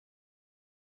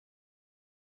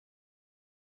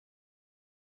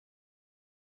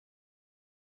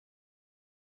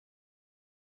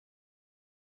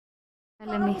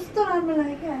Let me.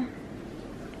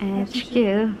 HQ.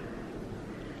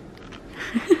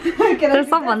 There's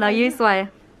someone that you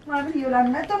swear.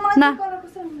 Nah.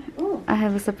 I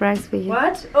have a surprise for you.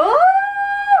 What? Oh!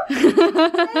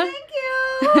 Thank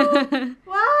you!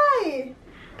 Why?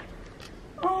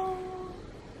 Oh.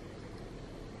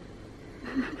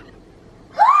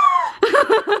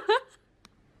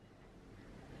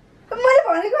 मैले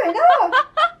भनेको हैन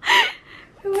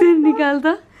सिन निकाल त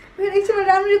फेरि एकछिन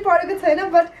राम्ररी पढेको छैन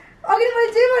बट अघि मैले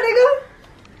जे भनेको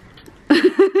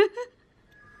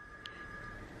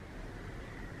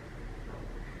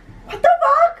What the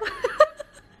fuck?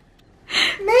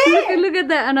 Look at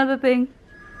that, another thing.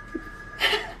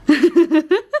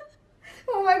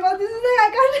 Oh my god, this is like I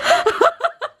can't.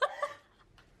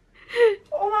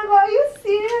 Oh my god, are you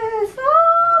serious? Oh,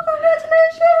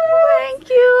 congratulations! Thank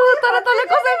you. तर तँले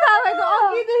कसरी थाहा भएको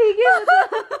अघि देखि के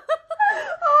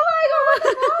Oh my god, what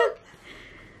the fuck?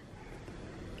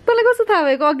 तँले कसरी थाहा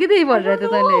भएको अघि देखि भनिरहेको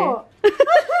थियो तैँले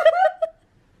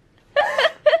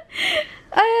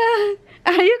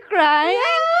Are you crying?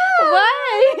 Yeah.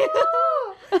 Why?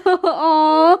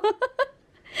 Oh,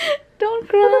 don't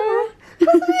cry.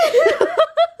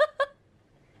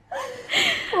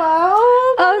 Wow.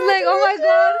 I was like, oh my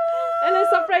god. And I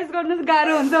surprise गर्नु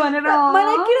गाह्रो हुन्छ भनेर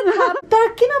मलाई किन थाहा तर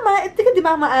किन मलाई यतिकै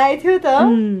दिमागमा आएको थियो त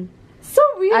So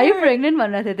weird. Are you pregnant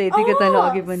भनिरहेको थियो त्यतिकै तैँले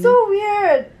अघि पनि So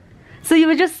weird. So you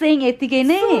were just saying यतिकै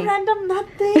नै So random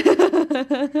nothing.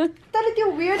 तर त्यो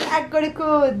weird act गरेको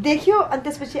देख्यो अनि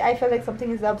त्यसपछि I felt like something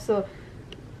is up so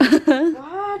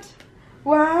What?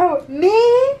 Wow.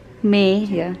 May,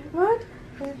 yeah. What?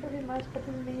 February, March,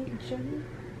 April, May, June.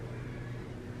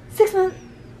 6 months.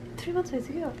 3 months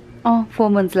भइसक्यो. Oh, 4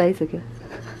 months लागिसक्यो.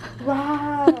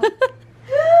 Wow.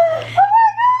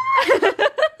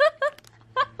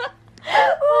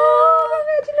 Oh,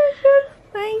 congratulations.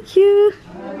 Thank you.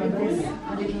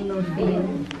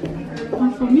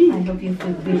 For me? I hope you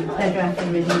feel better after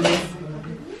reading this.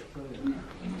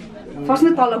 First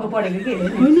में तलको पढेको के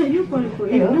होइन यो पढेको ए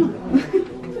हो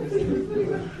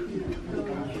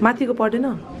माथिको पढेन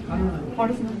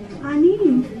पढ्छ न अनि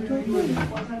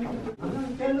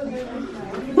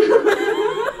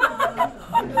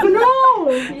No!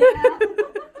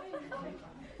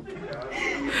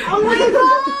 Oh my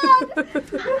god!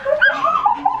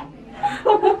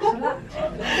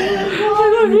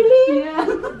 Oh really? Yeah.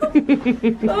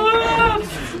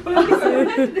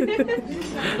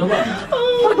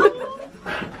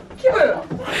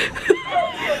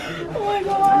 Oh my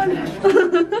god!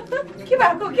 के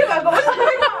भएको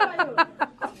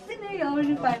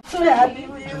So happy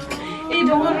with you. ए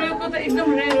ढोगरको त एकदम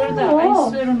रेयर हो त I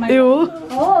swear on my ए हो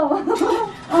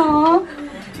Oh.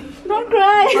 Don't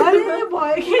cry. अरे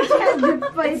भयो के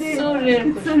So rare.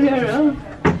 So rare.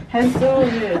 So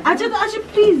rare. आज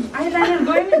प्लिज eyeliner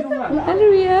गयो नि ढुङ्गा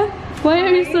Hallelujah. Why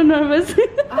are you so nervous?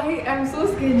 I am so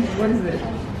scared. What is it?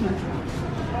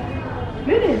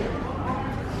 Really?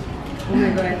 Oh my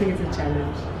god, I think it's a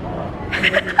challenge.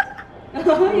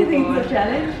 You think it's a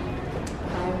challenge?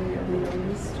 I am the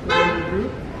youngest in the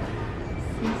group.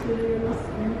 Since we were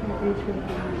in age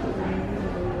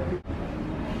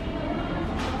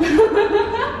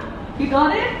You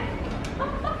got it?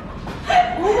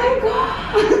 Oh my god!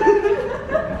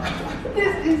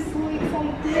 This is so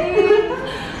exciting!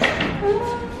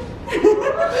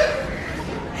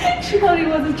 She thought it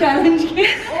was a challenge.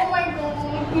 Oh my god!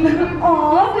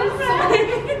 Oh, that's so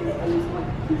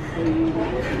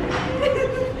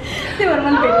they were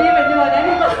one petty वाला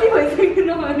कति भइसक्यो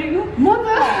नभनेको म त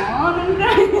Oh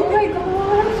my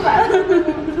god!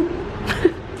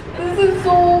 This is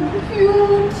so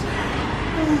cute!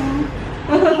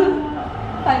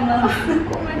 5 months.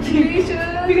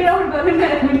 Congratulations! Figure out गर्ने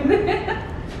मैले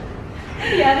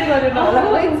यादै गरेन होला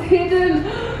Oh, it's hidden!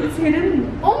 It's hidden.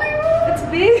 Oh my god! It's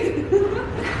big.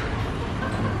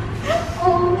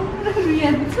 Oh,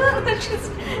 Yeah, this is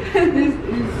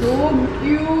so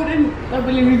cute and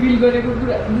तपाईँले रिभिल गरेको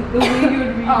कुरा the way you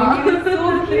would read it is so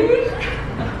cute.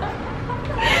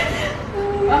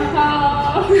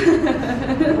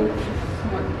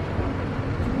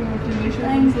 Congratulations!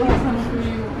 Thanks, I'm so happy for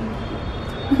you.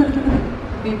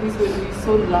 Babies will be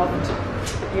so loved.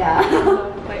 Yeah.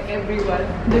 Loved by everyone.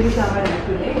 Baby shower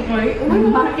today. Right?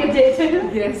 Market day.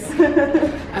 Yes.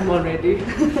 I'm all ready.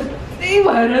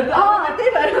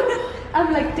 I'm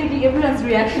like taking everyone's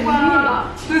reaction.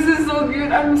 Wow. This is so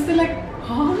cute. I'm still like,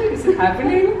 huh? Is it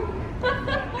happening?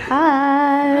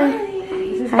 Hi.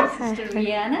 This is my sister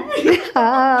Rihanna.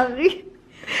 Hi.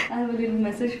 I have a little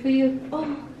message for you. Oh.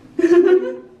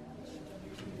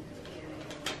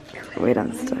 Wait,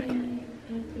 I'm stuck.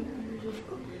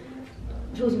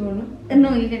 No,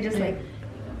 you can just like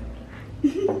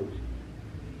You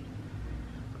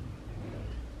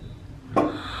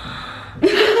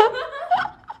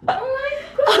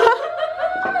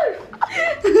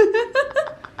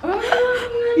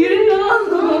didn't know?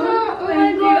 Oh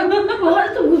my god.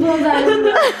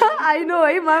 I know,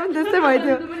 है मलाई पनि त्यस्तै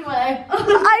भयो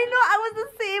I know, I was the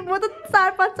same. म त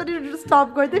 4-5 चोटि स्टप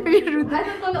गर्दै फेरि रुँदै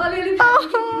अलिअलि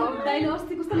दाइले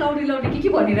अस्ति कस्तो लाउडी लाउडी के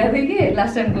भनिरहेको थियो कि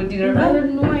लास्ट टाइमको डिनरमा I have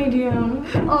no idea.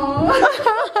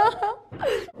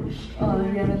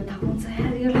 यहाँनिर थाहा पाउँछ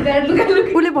यार यो लुगा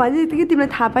उसले भन्दै थियो कि तिमीलाई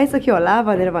थाहा पाइसक्यो होला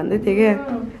भनेर भन्दै थियो कि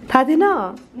थाहा थिएन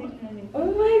Oh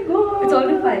my god. It's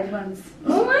only 5 months.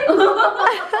 Oh my god.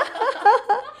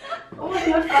 Oh my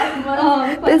god, 5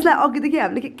 months. त्यसलाई अघिदेखि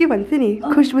हामीले के भन्थ्यो नि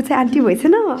खुशबु चाहिँ आन्टी भएछ न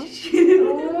Oh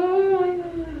my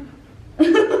god.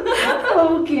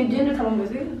 Okay, gender थाहा पाउँछ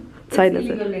कि? छैन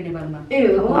Illegal सर नेपालमा.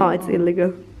 It's illegal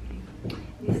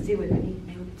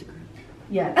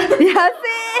Yeah.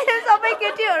 सबै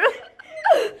केटीहरू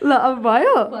ल अब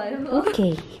भयो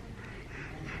Okay.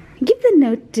 Give the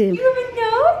note You even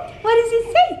know? What does it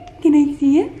say? Can I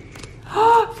see it?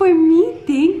 For me?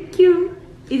 Thank you.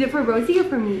 Is it for Rosie or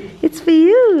for me? It's for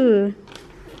you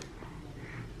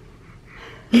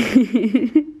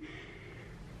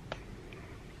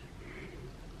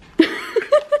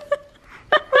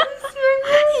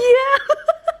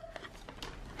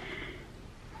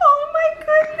Oh my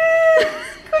goodness!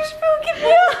 Khusbu, give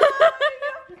me a hug!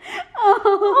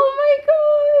 Oh my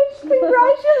gosh!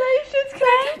 Congratulations! Can I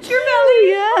touch your belly?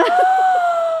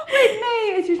 Wait, May,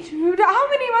 is it true? How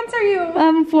many months are you?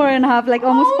 I'm 4.5 like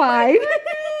almost 5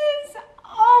 Goodness.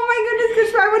 Oh my goodness,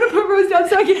 Khusbu, I want to put Rose down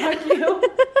so I can hug you.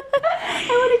 I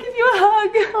want to give you a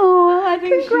hug. Oh, I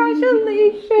think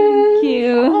Congratulations. Thank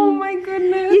you. Oh my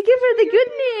goodness. You give her the good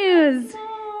news.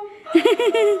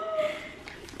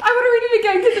 I want to read it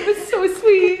again because it was so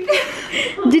sweet.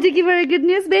 Did you give her a good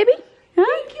news, baby? Huh?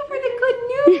 Thank you for the good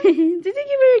news. Did you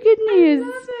give her a good news?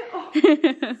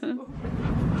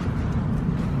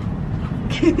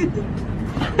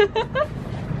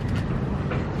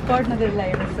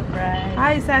 Partnerलाई surprise.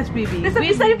 Hi, Sash baby. त्यसो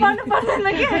बिस्तारै पढ्नु पर्दैन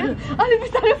के अलि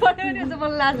बिस्तारै पढ्यो भने चाहिँ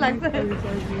मलाई लाज लाग्छ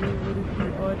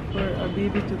For a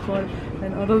baby to call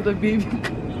an adult a baby.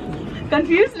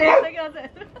 Confuse लेख्छ के अझ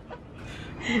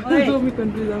Don't be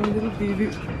confused, I'm a little baby.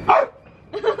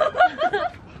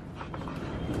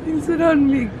 Things around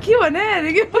me. के भने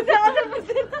के अझ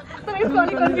बुझ्दैन तर यसको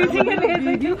अलि कन्फ्युजिङ लेखेछ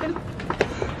कि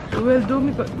Well, don't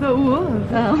be confused.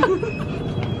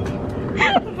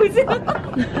 बुझ्यो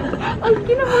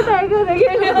किन मोटाएको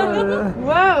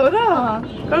Wow,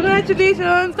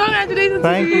 congratulations! Congratulations!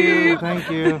 Thank you, thank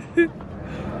you.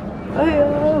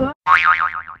 Oh,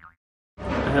 I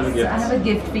have a I gift. have a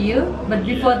gift for you, but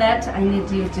before that, I need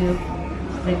you to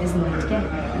read this note, okay?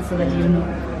 So that you know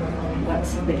what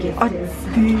the gift is.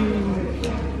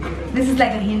 This is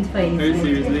like a hint for you. Very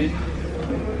seriously,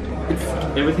 it's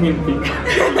everything in pink.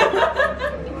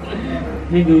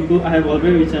 Hey Goku, I have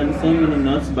already written so many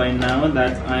notes by now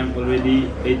that I am already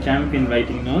a champion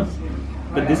writing notes.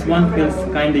 But this one feels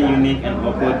kinda unique and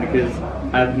awkward because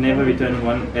I've never written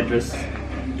one addressed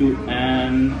to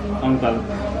an uncle.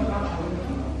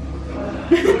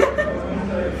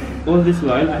 All this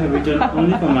while, I have written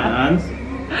only for my aunts.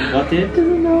 Got it?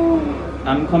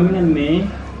 I'm coming in May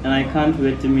and I can't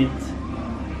wait to meet.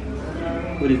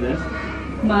 What is this?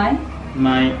 My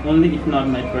My only, if not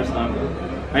my first uncle.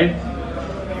 Right?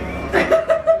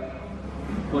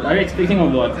 What are you expecting or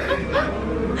what?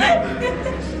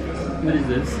 What is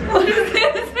this? what is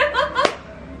this?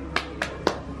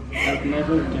 I've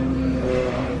never done.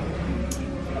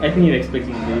 I think you're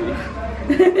expecting a baby.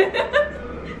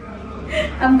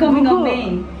 I'm coming on May.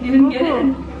 You didn't get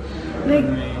it? like,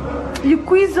 you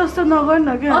quiz just another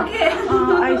again. Okay.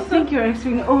 I think you're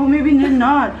expecting. Oh, maybe you're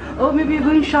not. Oh, maybe you're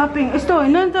going shopping. It's not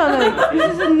like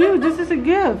this is a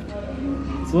gift.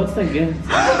 So what's the gift?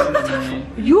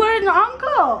 You are an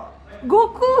uncle,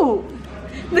 Goku.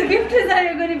 The gift is that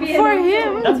you're going to be For an uncle.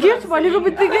 him, That's gift what I'm भनेको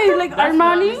बित्तिकै like That's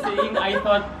what Armani. I'm saying.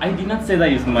 I did not say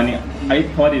that it's money. I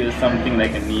thought it was something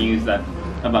like a news that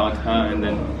about her and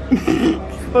then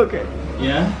Okay.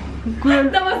 yeah.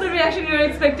 That was the reaction you were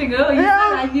expecting. Oh, you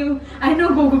said I know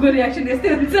Goku's reaction is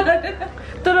still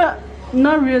तर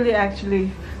not really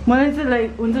actually. मलाई चाहिँ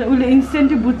like हुन्छ नि उसले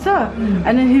instantly बुझ्छ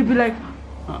and then he'll be like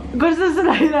गर्छ जस्तो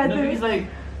No, लागिरहेको it's like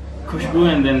Khusbu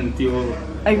and then Tio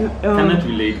cannot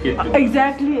relate. Get to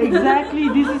Exactly.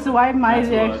 This is why my That's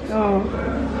reaction. what. Oh.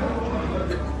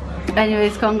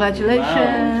 Anyways, congratulations.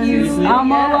 Wow. Seriously?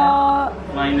 Amala.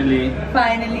 Finally.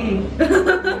 Finally.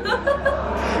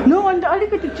 No wonder.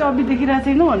 अलिकति chubby देखिरहेको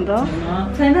छैन भन्त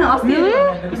छैन अस्ति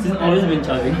This has always been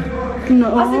chubby.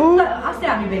 अस्ति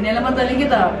हामी भेनेलाई मजाले के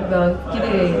त के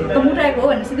अरे त मुटाएको हो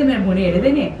भने सिधै मेरो भुँडी हेरेको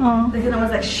थिएँ नि त्यसैले म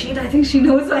चाहिँ shit I think she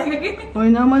knows like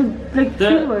होइन म like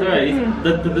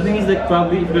The thing is that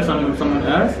probably if you're someone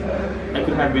else, I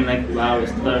could have been like, wow,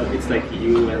 it's like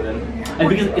you, and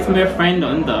because it's my friend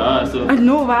on the so. I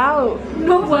know, wow.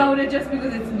 No wow, just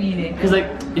because it's me. Because like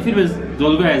if it was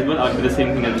Dolgar as well, I'd be the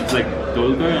same thing as it's like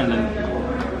Dolgar and then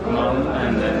mom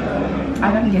and then.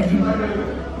 I don't get it.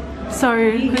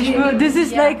 Sorry, Khusbu, this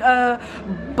is like a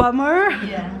bummer.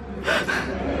 Yeah.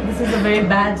 This is a very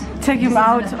bad. Take him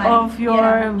out of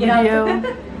your video,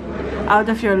 out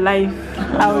of your life.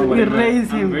 I will erase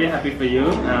him. I'm very happy for you.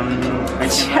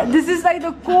 This is like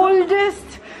the coldest.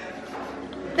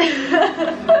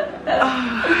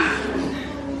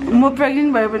 I'm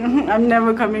pregnant, but I'm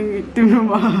never coming to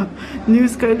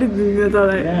news.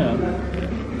 Yeah.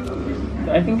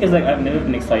 I think it's like I've never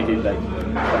been excited like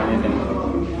for anything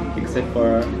except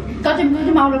for. Cut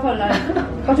him out of our life.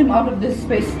 Cut him out of this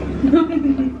space.